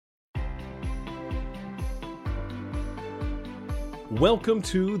Welcome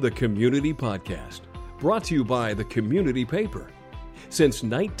to the Community Podcast, brought to you by the Community Paper. Since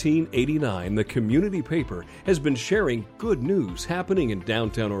 1989, the Community Paper has been sharing good news happening in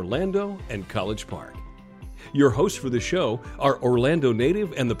downtown Orlando and College Park. Your hosts for the show are Orlando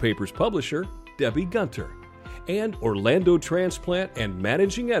native and the paper's publisher, Debbie Gunter, and Orlando transplant and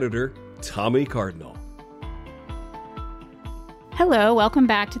managing editor, Tommy Cardinal. Hello, welcome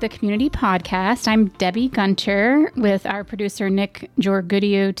back to the Community Podcast. I'm Debbie Gunter with our producer, Nick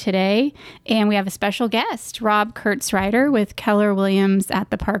Jorgudio today. And we have a special guest, Rob Kurzreiter with Keller Williams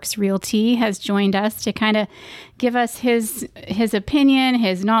at the Parks Realty has joined us to kind of give us his opinion,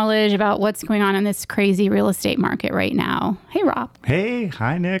 his knowledge about what's going on in this crazy real estate market right now. Hey, Rob. Hey,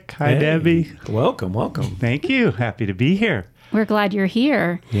 hi, Nick. Hi, Debbie. Welcome. Thank you. Happy to be here. We're glad you're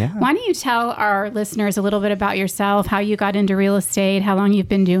here. Yeah. Why don't you tell our listeners a little bit about yourself, how you got into real estate, how long you've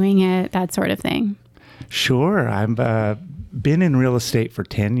been doing it, that sort of thing? Sure. I've been in real estate for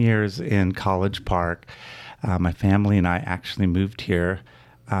 10 years in College Park. My family and I actually moved here.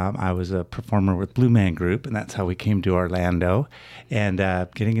 I was a performer with Blue Man Group, and that's how we came to Orlando. And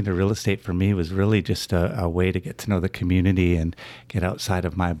getting into real estate for me was really just a way to get to know the community and get outside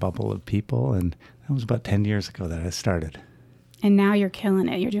of my bubble of people. And that was about 10 years ago that I started. And now you're killing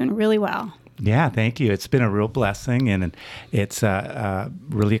it. You're doing really well. Yeah, thank you. It's been a real blessing, and it's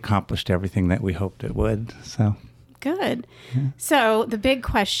really accomplished everything that we hoped it would. So good. Yeah. So the big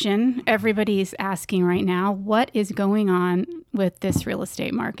question everybody's asking right now, what is going on with this real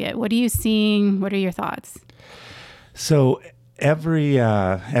estate market? What are you seeing? What are your thoughts? So every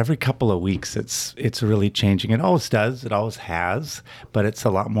couple of weeks, it's really changing. It always does. It always has. But it's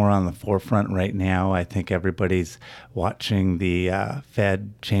a lot more on the forefront right now. I think everybody's watching the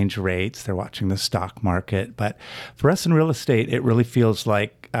Fed change rates. They're watching the stock market. But for us in real estate, it really feels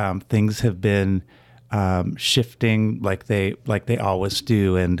like things have been shifting like they always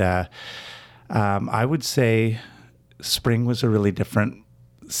do. And I would say spring was a really different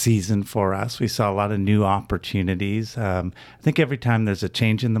season for us. We saw a lot of new opportunities. I think every time there's a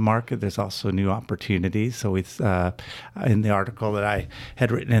change in the market, there's also new opportunities. So in the article that I had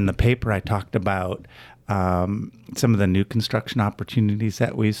written in the paper, I talked about some of the new construction opportunities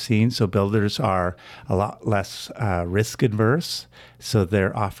that we've seen. So builders are a lot less risk adverse. So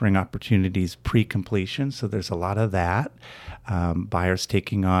they're offering opportunities pre-completion. So there's a lot of that. Buyers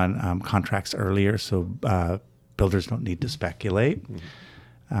taking on contracts earlier, so builders don't need to speculate. Mm-hmm.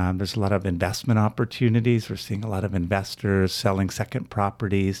 There's a lot of investment opportunities. We're seeing a lot of investors selling second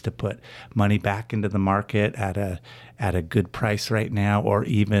properties to put money back into the market at a good price right now, or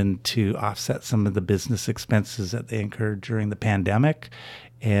even to offset some of the business expenses that they incurred during the pandemic.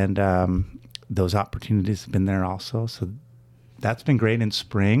 And those opportunities have been there also. So that's been great in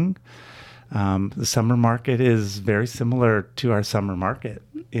spring. The summer market is very similar to our summer market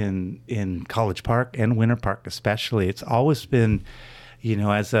in College Park and Winter Park especially. It's always been,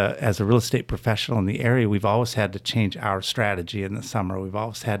 as a real estate professional in the area, we've always had to change our strategy in the summer. We've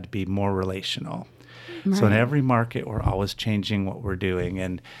always had to be more relational. Right. So in every market, we're always changing what we're doing.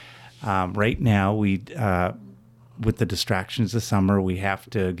 And right now, with the distractions of summer, we have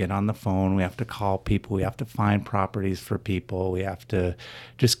to get on the phone. We have to call people. We have to find properties for people. We have to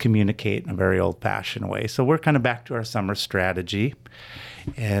just communicate in a very old-fashioned way. So we're kind of back to our summer strategy.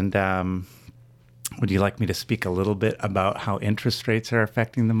 And would you like me to speak a little bit about how interest rates are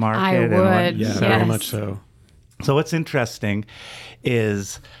affecting the market? I would. Yeah, very much so. So what's interesting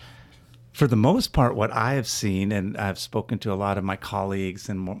is, for the most part, what I have seen, and I've spoken to a lot of my colleagues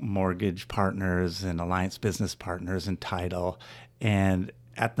and mortgage partners and alliance business partners and title, and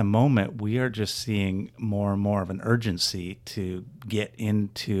at the moment, we are just seeing more and more of an urgency to get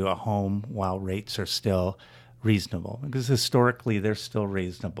into a home while rates are still reasonable, because historically they're still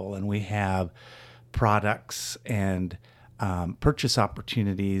reasonable, and we have products and purchase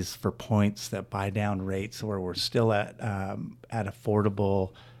opportunities for points that buy down rates where we're still at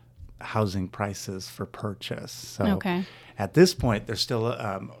affordable housing prices for purchase. So At this point, there's still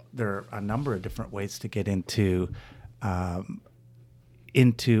there are a number of different ways to get into a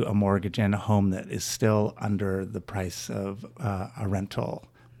mortgage and a home that is still under the price of a rental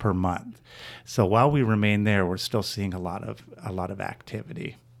per month. So while we remain there, we're still seeing a lot of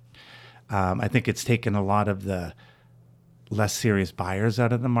activity. I think it's taken a lot of the less serious buyers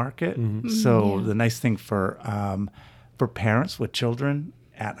out of the market. Mm-hmm. So the nice thing for parents with children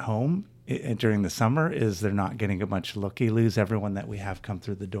at home during the summer is they're not getting a bunch of looky-loos. Everyone that we have come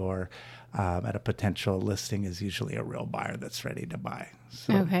through the door at a potential listing is usually a real buyer that's ready to buy.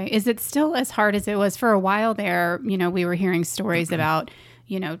 So. Okay. Is it still as hard as it was for a while there? We were hearing stories about,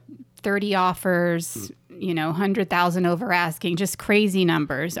 30 offers 100,000 over asking, just crazy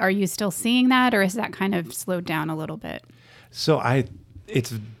numbers. Are you still seeing that, or has that kind of slowed down a little bit? So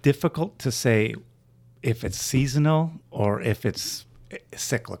it's difficult to say if it's seasonal or if it's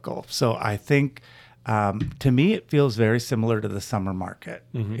cyclical. So I think, to me, it feels very similar to the summer market.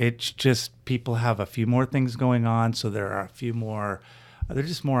 Mm-hmm. It's just people have a few more things going on, so there are there's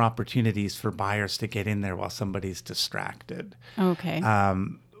just more opportunities for buyers to get in there while somebody's distracted. Okay.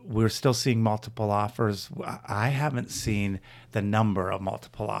 We're still seeing multiple offers. I haven't seen the number of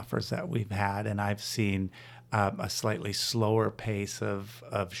multiple offers that we've had, and I've seen a slightly slower pace of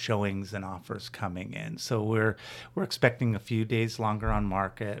showings and offers coming in. So we're expecting a few days longer on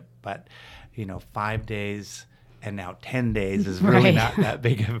market, but 5 days and now 10 days is really not that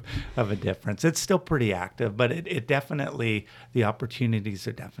big of a difference. It's still pretty active, but it definitely, the opportunities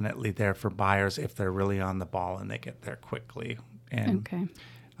are definitely there for buyers if they're really on the ball and they get there quickly. And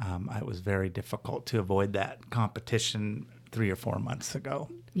it was very difficult to avoid that competition 3 or 4 months ago.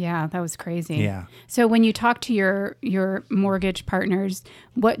 Yeah, that was crazy. Yeah. So when you talk to your mortgage partners,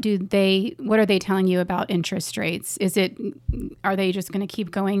 what are they telling you about interest rates? Are they just going to keep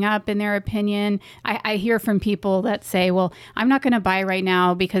going up in their opinion? I hear from people that say, well, I'm not going to buy right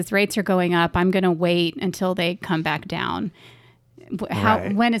now because rates are going up. I'm going to wait until they come back down.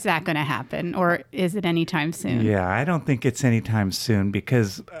 When is that going to happen, or is it anytime soon? Yeah, I don't think it's anytime soon,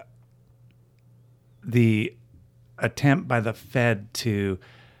 because the attempt by the Fed to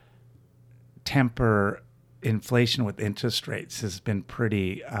temper inflation with interest rates has been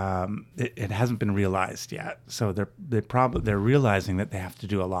pretty. It hasn't been realized yet. So they're realizing that they have to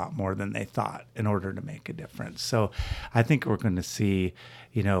do a lot more than they thought in order to make a difference. So I think we're going to see,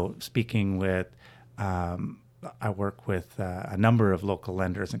 speaking with. I work with a number of local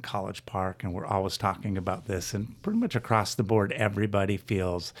lenders in College Park, and we're always talking about this. And pretty much across the board, everybody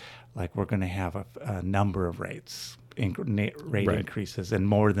feels like we're going to have a number of rate increases, and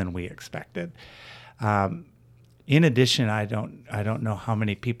more than we expected. In addition, I don't know how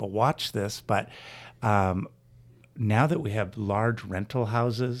many people watch this, but now that we have large rental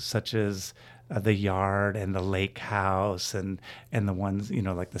houses such as the Yard and the Lake House and the ones,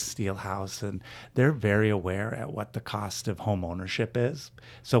 like the Steel House, and they're very aware at what the cost of home ownership is.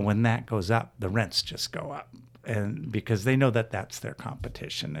 So when that goes up, the rents just go up, and because they know that that's their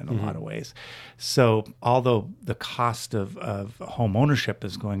competition in a lot of ways. So although the cost of home ownership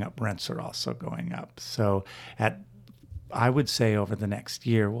is going up, rents are also going up. So I would say over the next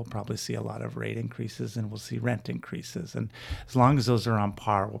year, we'll probably see a lot of rate increases, and we'll see rent increases. And as long as those are on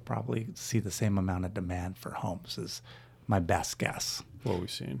par, we'll probably see the same amount of demand for homes, is my best guess. What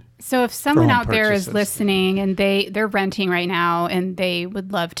we've seen. So if someone out there is listening and they're renting right now and they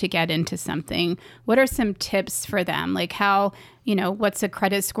would love to get into something, what are some tips for them? Like how, what's a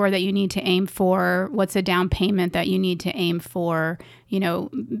credit score that you need to aim for? What's a down payment that you need to aim for?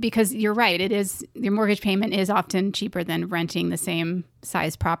 Because you're right, your mortgage payment is often cheaper than renting the same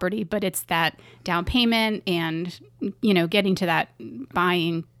size property, but it's that down payment and, getting to that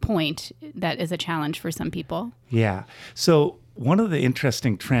buying point that is a challenge for some people. Yeah. So one of the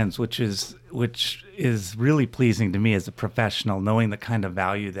interesting trends, which is really pleasing to me as a professional, knowing the kind of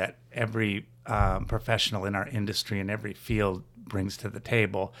value that every professional in our industry and every field brings to the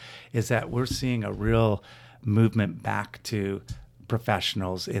table, is that we're seeing a real movement back to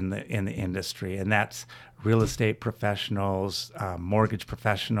professionals in the industry, and that's real estate professionals, mortgage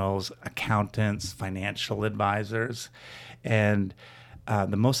professionals, accountants, financial advisors, and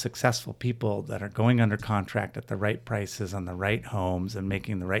the most successful people that are going under contract at the right prices on the right homes and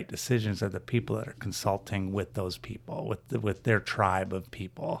making the right decisions are the people that are consulting with those people, with their tribe of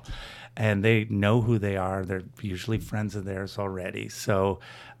people. And they know who they are. They're usually friends of theirs already. So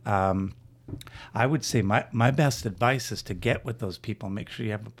I would say my best advice is to get with those people. Make sure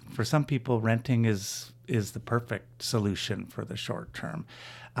you have, for some people, renting is the perfect solution for the short term.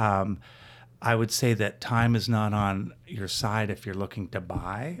 I would say that time is not on your side if you're looking to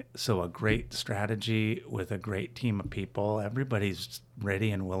buy. So a great strategy with a great team of people, everybody's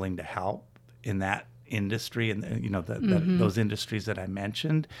ready and willing to help in that industry and those industries that I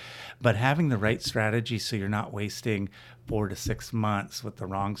mentioned. But having the right strategy so you're not wasting 4 to 6 months with the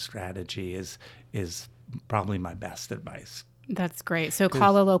wrong strategy is probably my best advice. That's great. So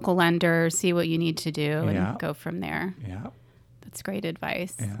call a local lender, see what you need to do, and go from there. Yeah. That's great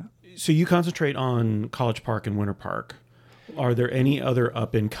advice. Yeah. So you concentrate on College Park and Winter Park. Are there any other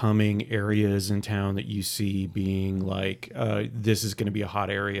up-and-coming areas in town that you see being like, this is going to be a hot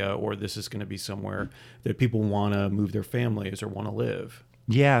area, or this is going to be somewhere that people want to move their families or want to live?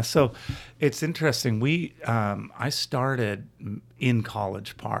 Yeah, so it's interesting. I started in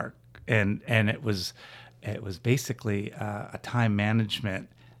College Park, and it was basically a time management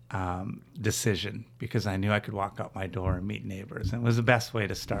decision, because I knew I could walk out my door and meet neighbors, and it was the best way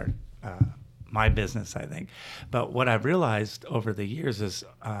to start my business, I think. But what I've realized over the years is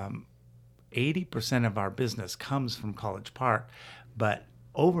 80% of our business comes from College Park, but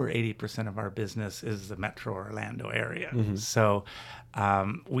over 80% of our business is the Metro Orlando area. Mm-hmm. So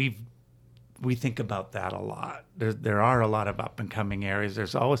we think about that a lot. There are a lot of up and coming areas. There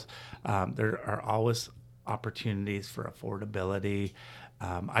are always opportunities for affordability.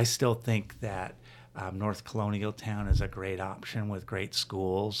 I still think that North Colonial Town is a great option with great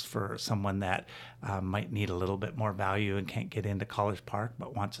schools for someone that might need a little bit more value and can't get into College Park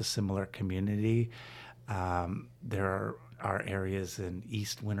but wants a similar community. There are areas in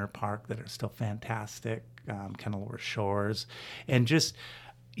East Winter Park that are still fantastic, Kenilworth Shores, and just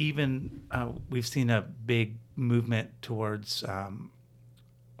even we've seen a big movement towards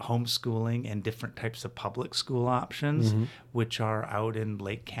homeschooling and different types of public school options, mm-hmm. which are out in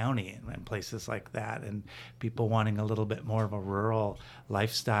Lake County and places like that, and people wanting a little bit more of a rural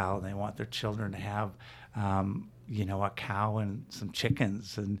lifestyle. They want their children to have a cow and some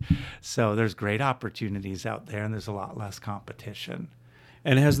chickens, and so there's great opportunities out there, and there's a lot less competition.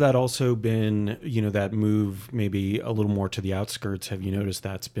 And has that also been, that move maybe a little more to the outskirts? Have you noticed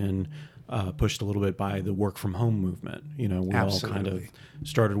that's been pushed a little bit by the work from home movement? We Absolutely. All kind of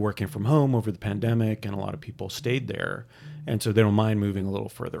started working from home over the pandemic, and a lot of people stayed there. And so they don't mind moving a little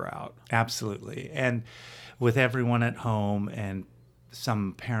further out. Absolutely. And with everyone at home and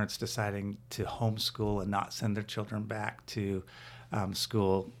some parents deciding to homeschool and not send their children back to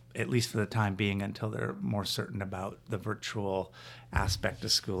school, at least for the time being, until they're more certain about the virtual aspect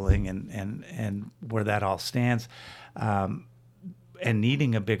of schooling and where that all stands, and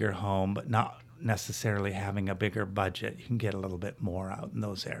needing a bigger home, but not necessarily having a bigger budget. You can get a little bit more out in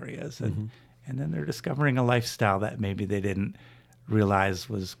those areas. And then they're discovering a lifestyle that maybe they didn't realize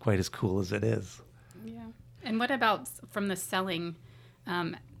was quite as cool as it is. Yeah. And what about from the selling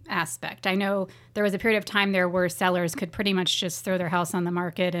aspect? I know there was a period of time there where sellers could pretty much just throw their house on the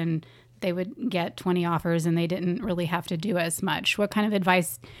market and they would get 20 offers and they didn't really have to do as much. What kind of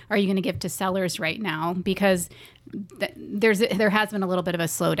advice are you going to give to sellers right now? Because there has been a little bit of a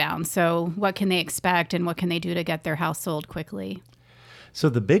slowdown. So what can they expect and what can they do to get their house sold quickly? So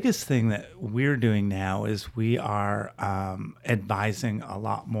the biggest thing that we're doing now is we are advising a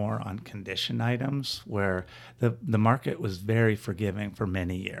lot more on condition items, where the market was very forgiving for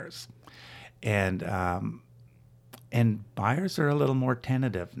many years. And buyers are a little more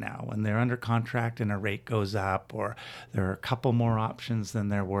tentative now when they're under contract and a rate goes up, or there are a couple more options than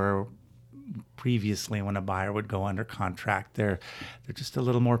there were previously when a buyer would go under contract. They're just a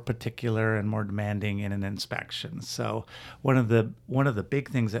little more particular and more demanding in an inspection. So one of the big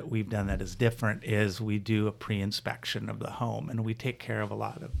things that we've done that is different is we do a pre-inspection of the home, and we take care of a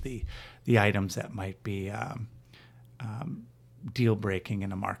lot of the items that might be deal breaking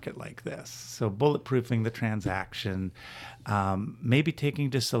in a market like this. So bulletproofing the transaction, maybe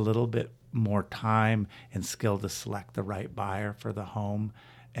taking just a little bit more time and skill to select the right buyer for the home,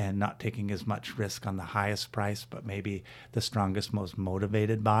 and not taking as much risk on the highest price, but maybe the strongest, most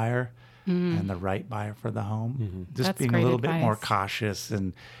motivated buyer and the right buyer for the home. Mm-hmm. Just That's being a little advice. bit more cautious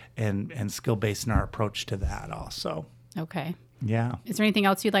and skill based in our approach to that also. Okay. Yeah. Is there anything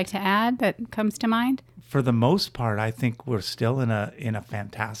else you'd like to add that comes to mind? For the most part, I think we're still in a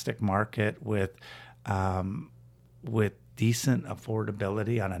fantastic market with decent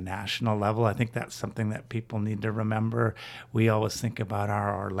affordability on a national level. I think that's something that people need to remember. We always think about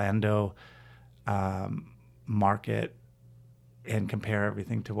our Orlando market and compare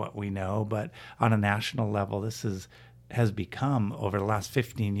everything to what we know, but on a national level, this has become, over the last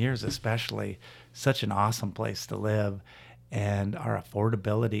 15 years especially, such an awesome place to live. And our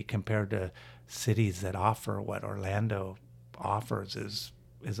affordability compared to cities that offer what Orlando offers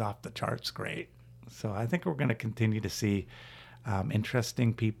is off the charts great. So I think we're going to continue to see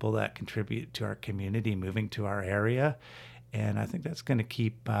interesting people that contribute to our community moving to our area, and I think that's going to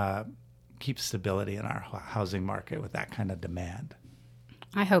keep stability in our housing market with that kind of demand.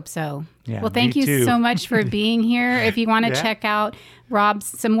 I hope so. Yeah, well, thank you too. so much for being here. If you want to check out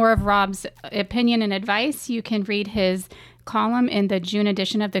some more of Rob's opinion and advice, you can read his column in the June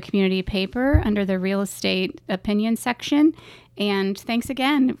edition of the Community Paper under the Real Estate Opinion section. And thanks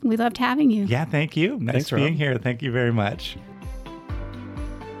again. We loved having you. Yeah, thank you. Nice being Rob. here. Thank you very much.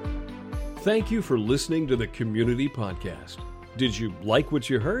 Thank you for listening to the Community Podcast. Did you like what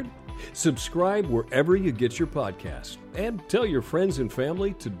you heard? Subscribe wherever you get your podcasts and tell your friends and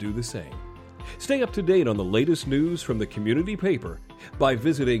family to do the same. Stay up to date on the latest news from the Community Paper by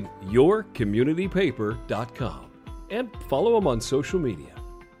visiting yourcommunitypaper.com and follow them on social media.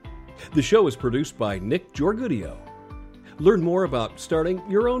 The show is produced by Nick Jorgudio. Learn more about starting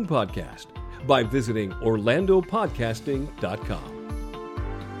your own podcast by visiting orlandopodcasting.com.